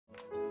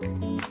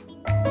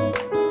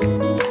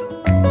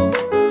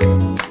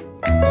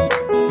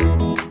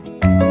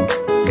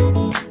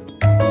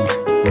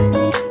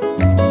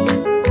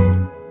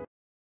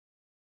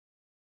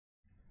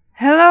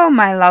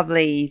my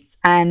lovelies,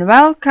 and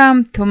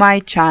welcome to my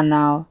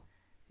channel.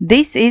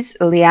 This is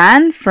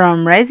Liane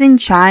from Resin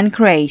Shine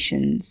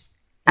Creations,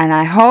 and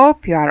I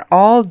hope you are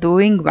all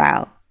doing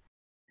well.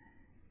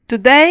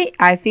 Today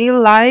I feel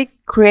like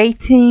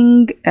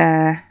creating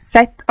a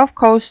set of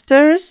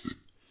coasters,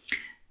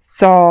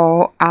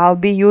 so I'll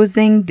be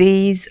using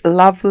these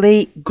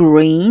lovely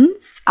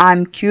greens.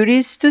 I'm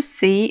curious to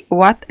see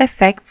what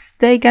effects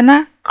they're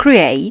gonna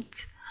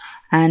create,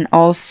 and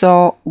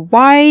also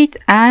white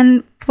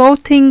and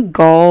floating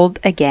gold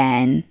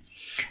again.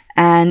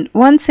 And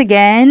once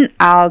again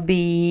I'll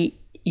be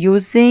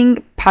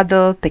using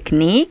puddle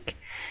technique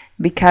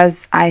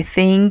because I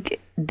think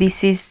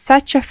this is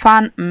such a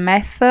fun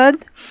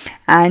method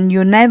and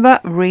you never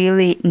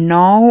really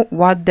know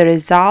what the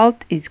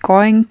result is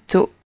going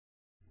to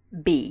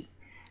be.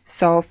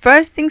 So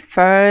first things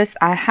first,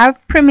 I have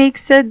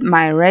premixed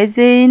my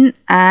resin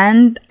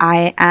and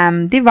I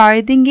am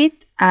dividing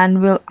it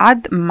and will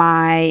add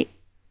my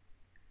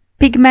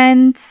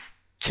pigments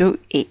to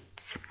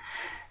it.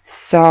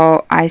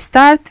 So I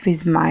start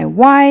with my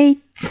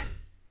white,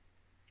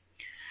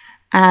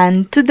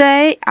 and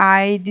today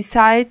I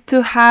decide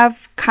to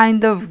have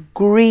kind of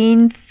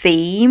green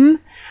theme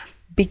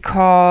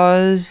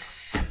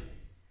because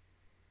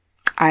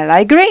I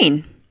like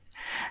green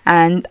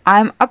and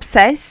I'm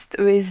obsessed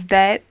with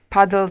the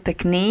puddle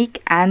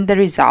technique and the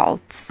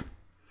results.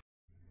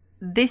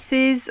 This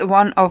is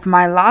one of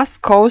my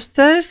last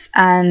coasters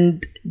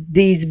and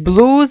these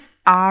blues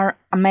are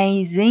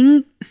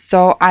amazing,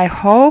 so I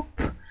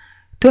hope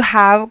to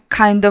have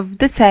kind of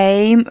the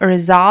same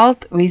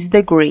result with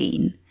the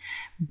green.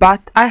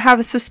 But I have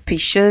a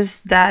suspicion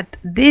that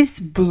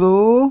this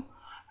blue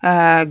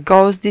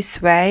goes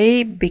this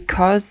way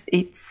because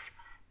it's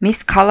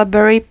Miss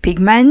Calaberry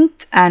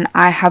pigment, and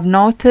I have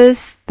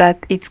noticed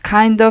that it's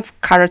kind of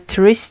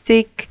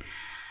characteristic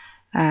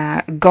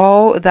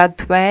go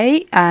that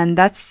way, and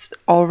that's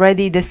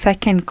already the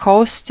second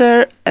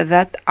coaster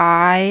that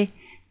I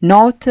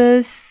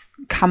notice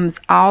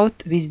comes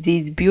out with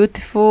these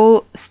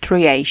beautiful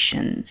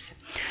striations.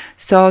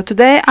 So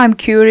today I'm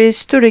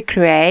curious to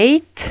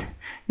recreate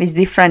with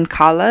different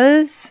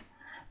colors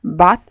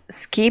but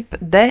skip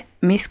the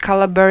Miss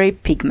Calaberry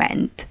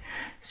pigment.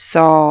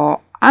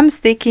 So I'm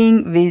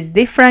sticking with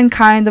different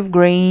kind of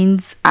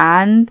greens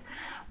and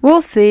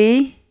we'll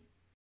see.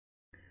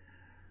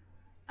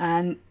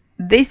 And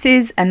this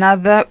is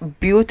another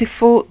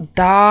beautiful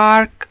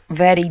dark,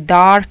 very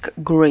dark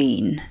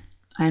green.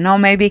 I know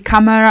maybe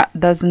camera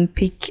doesn't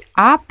pick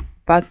up,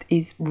 but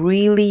it's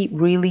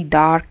really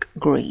dark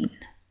green.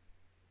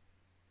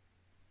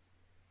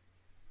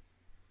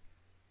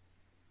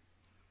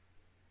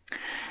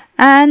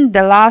 And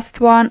the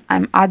last one,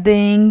 I'm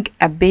adding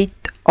a bit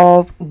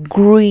of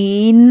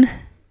green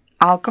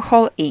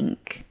alcohol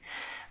ink,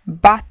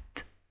 but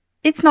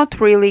it's not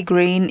really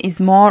green,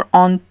 it's more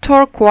on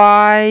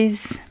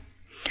turquoise,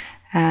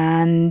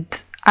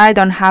 and I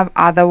don't have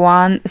other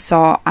one,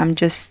 so I'm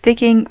just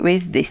sticking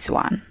with this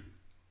one.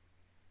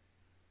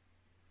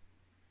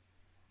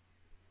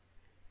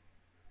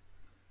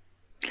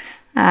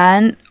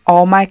 And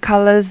all my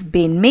colors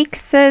been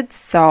mixed,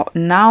 so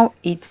now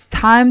it's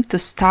time to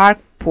start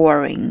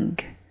pouring.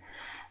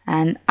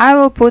 And I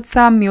will put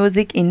some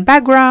music in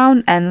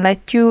background and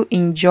let you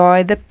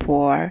enjoy the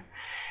pour.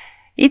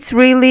 It's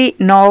really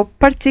no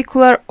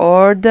particular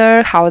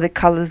order how the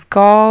colors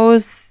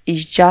goes,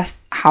 it's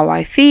just how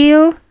I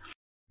feel.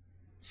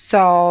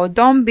 So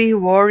don't be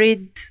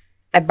worried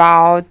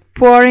about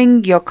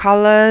pouring your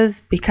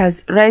colors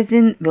because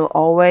resin will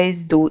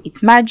always do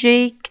its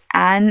magic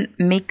and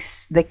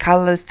mix the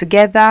colors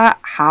together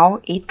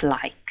how it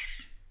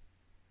likes.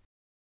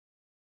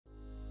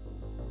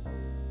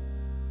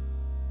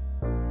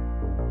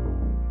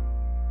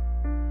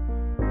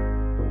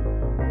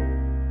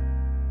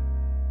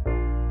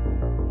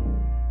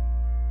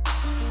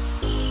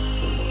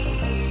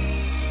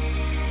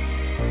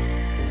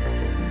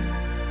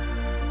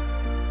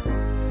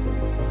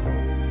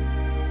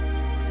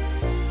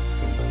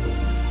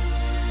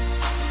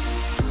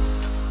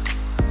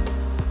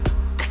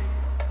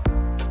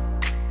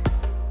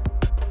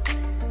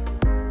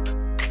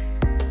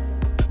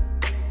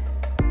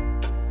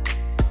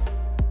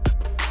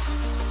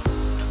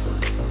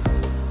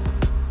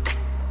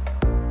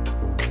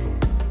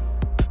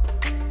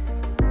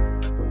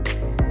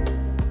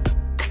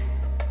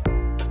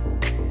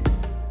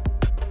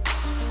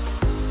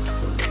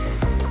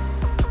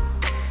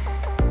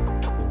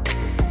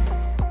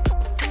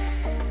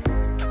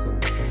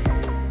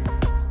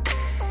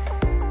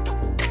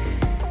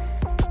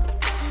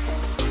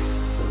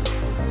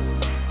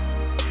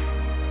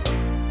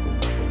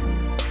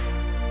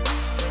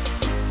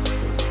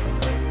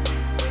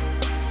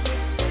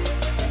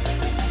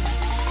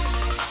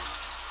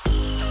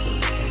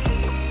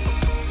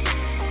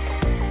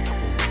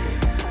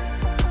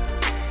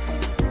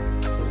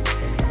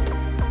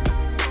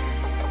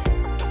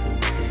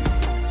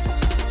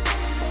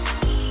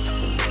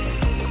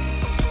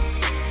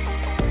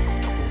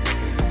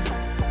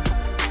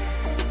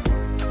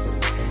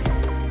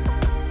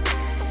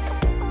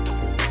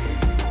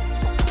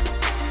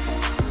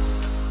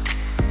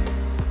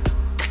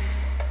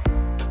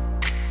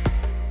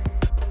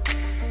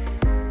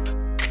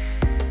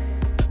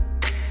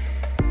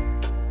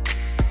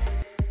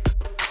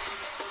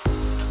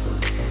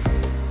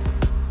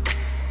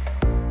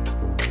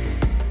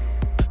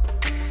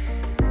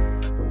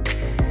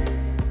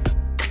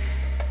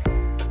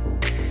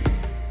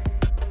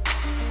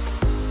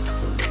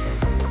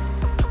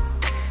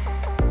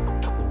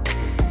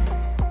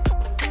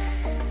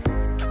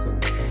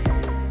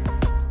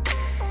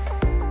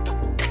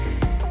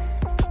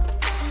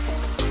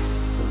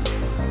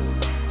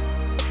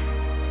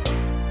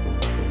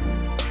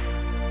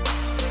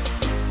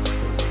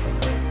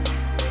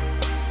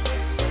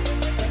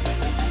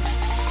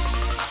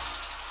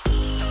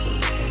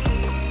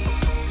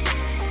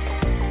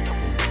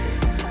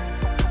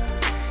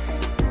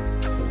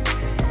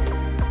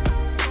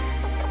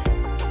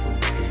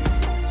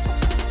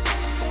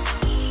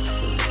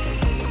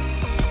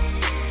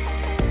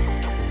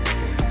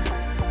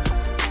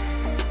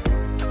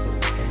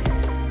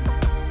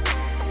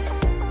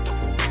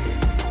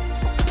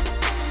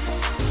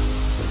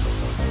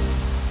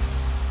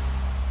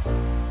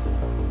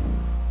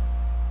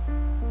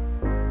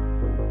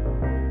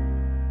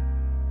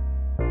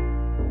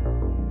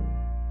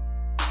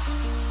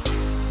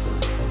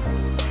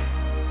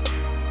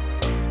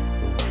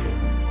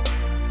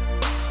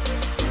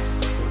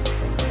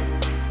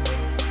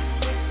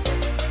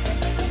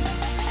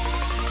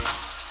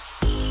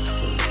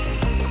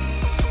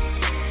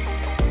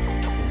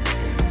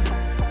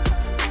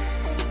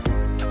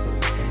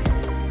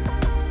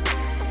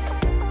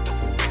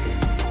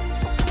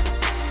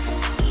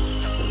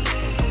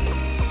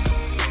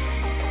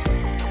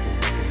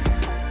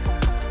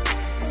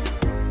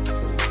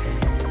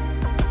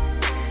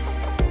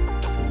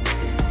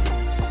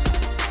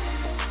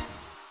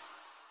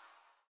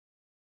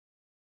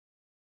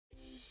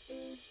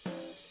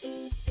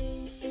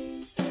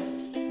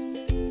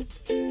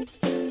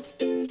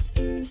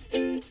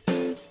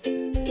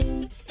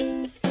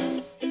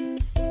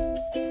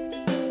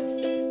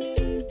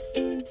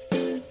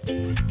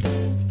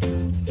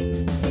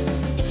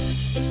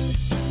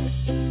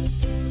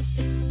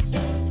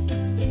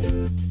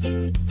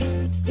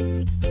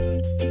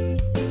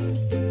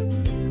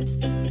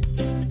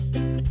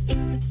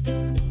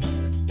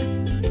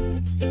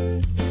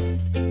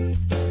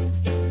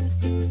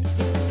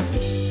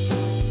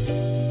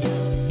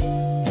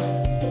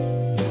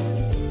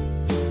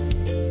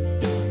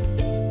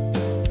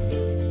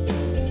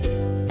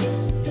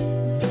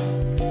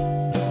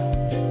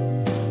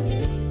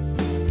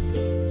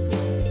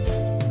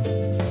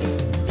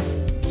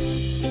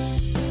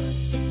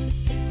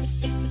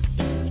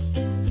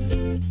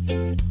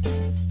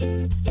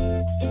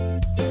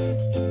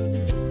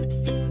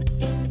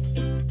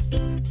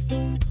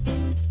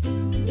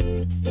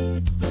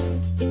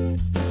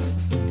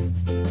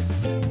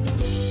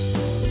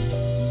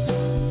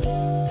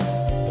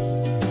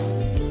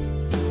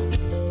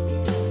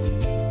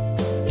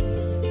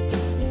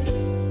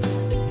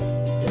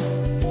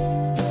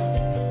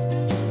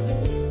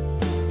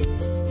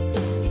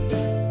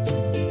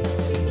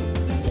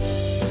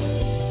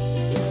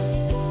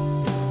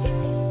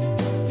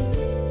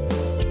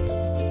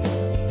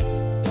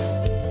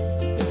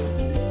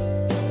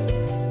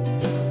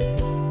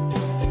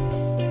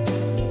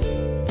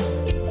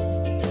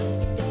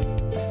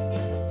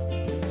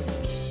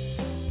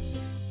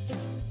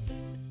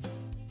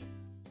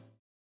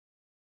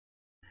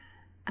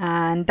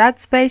 And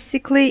that's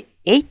basically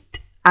it.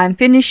 I'm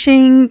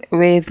finishing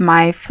with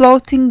my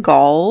floating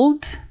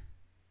gold.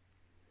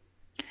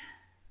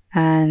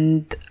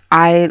 And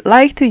I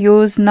like to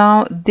use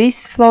now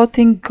this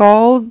floating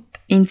gold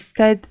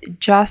instead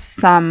just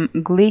some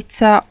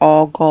glitter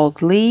or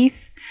gold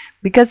leaf,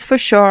 because for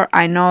sure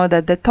I know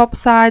that the top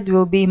side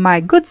will be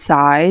my good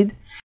side.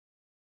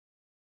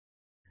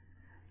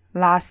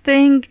 Last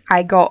thing,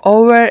 I go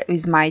over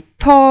with my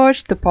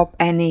torch to pop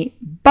any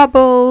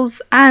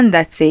bubbles, and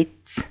that's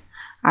it.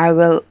 I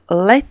will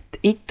let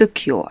it to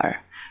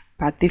cure.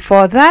 But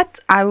before that,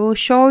 I will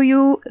show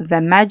you the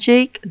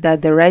magic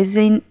that the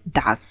resin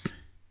does.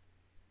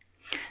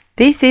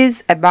 This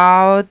is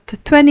about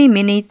 20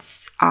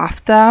 minutes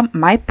after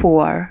my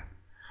pour.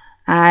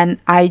 And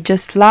I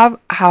just love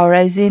how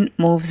resin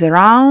moves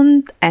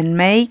around and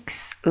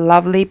makes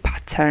lovely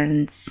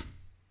patterns.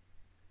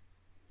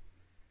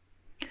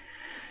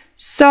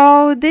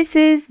 So this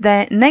is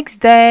the next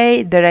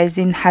day. The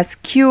resin has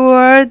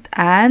cured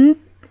and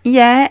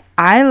yeah,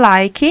 I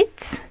like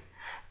it.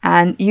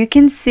 And you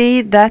can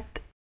see that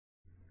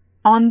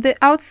on the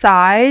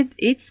outside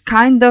it's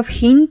kind of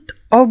hint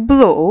of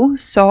blue,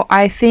 so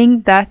I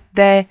think that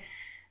the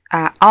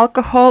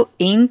alcohol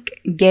ink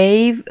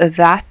gave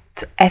that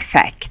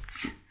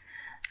effect.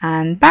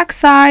 And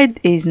backside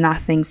is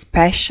nothing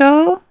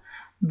special,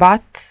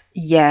 but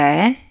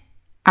yeah,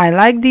 I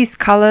like these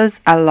colors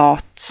a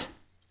lot.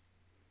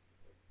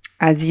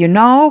 As you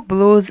know,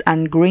 blues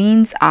and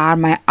greens are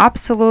my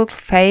absolute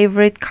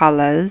favorite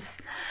colors,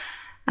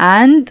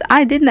 and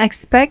I didn't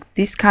expect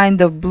this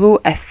kind of blue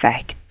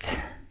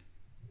effect.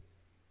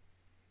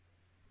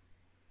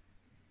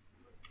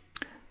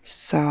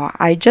 So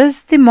I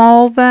just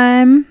demold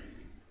them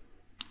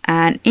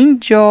and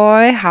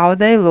enjoy how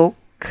they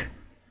look.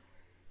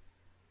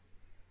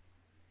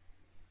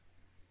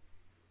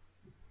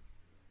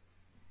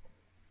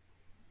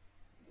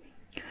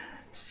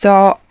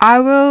 So I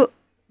will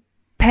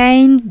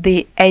paint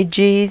the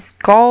edges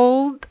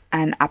gold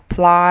and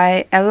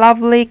apply a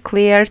lovely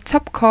clear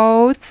top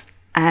coat,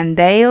 and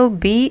they'll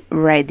be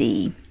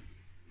ready.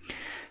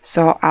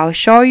 So I'll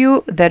show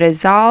you the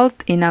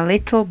result in a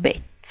little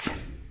bit.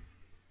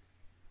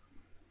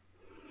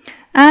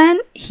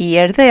 And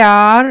here they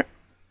are,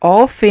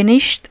 all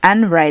finished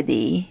and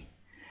ready.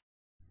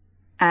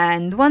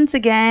 And once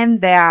again,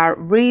 they are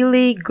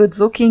really good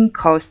looking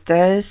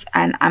coasters,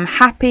 and I'm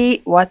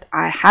happy what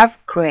I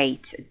have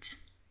created.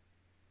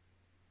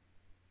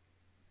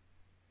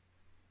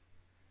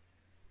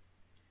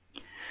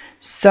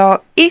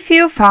 So if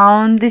you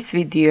found this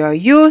video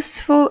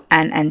useful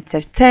and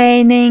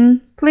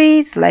entertaining,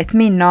 please let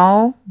me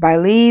know by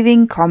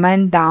leaving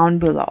comment down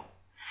below.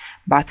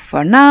 But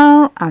for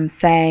now, I'm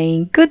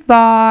saying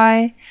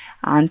goodbye.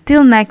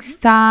 Until next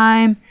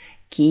time,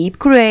 keep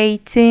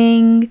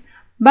creating.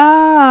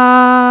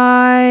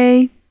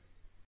 Bye!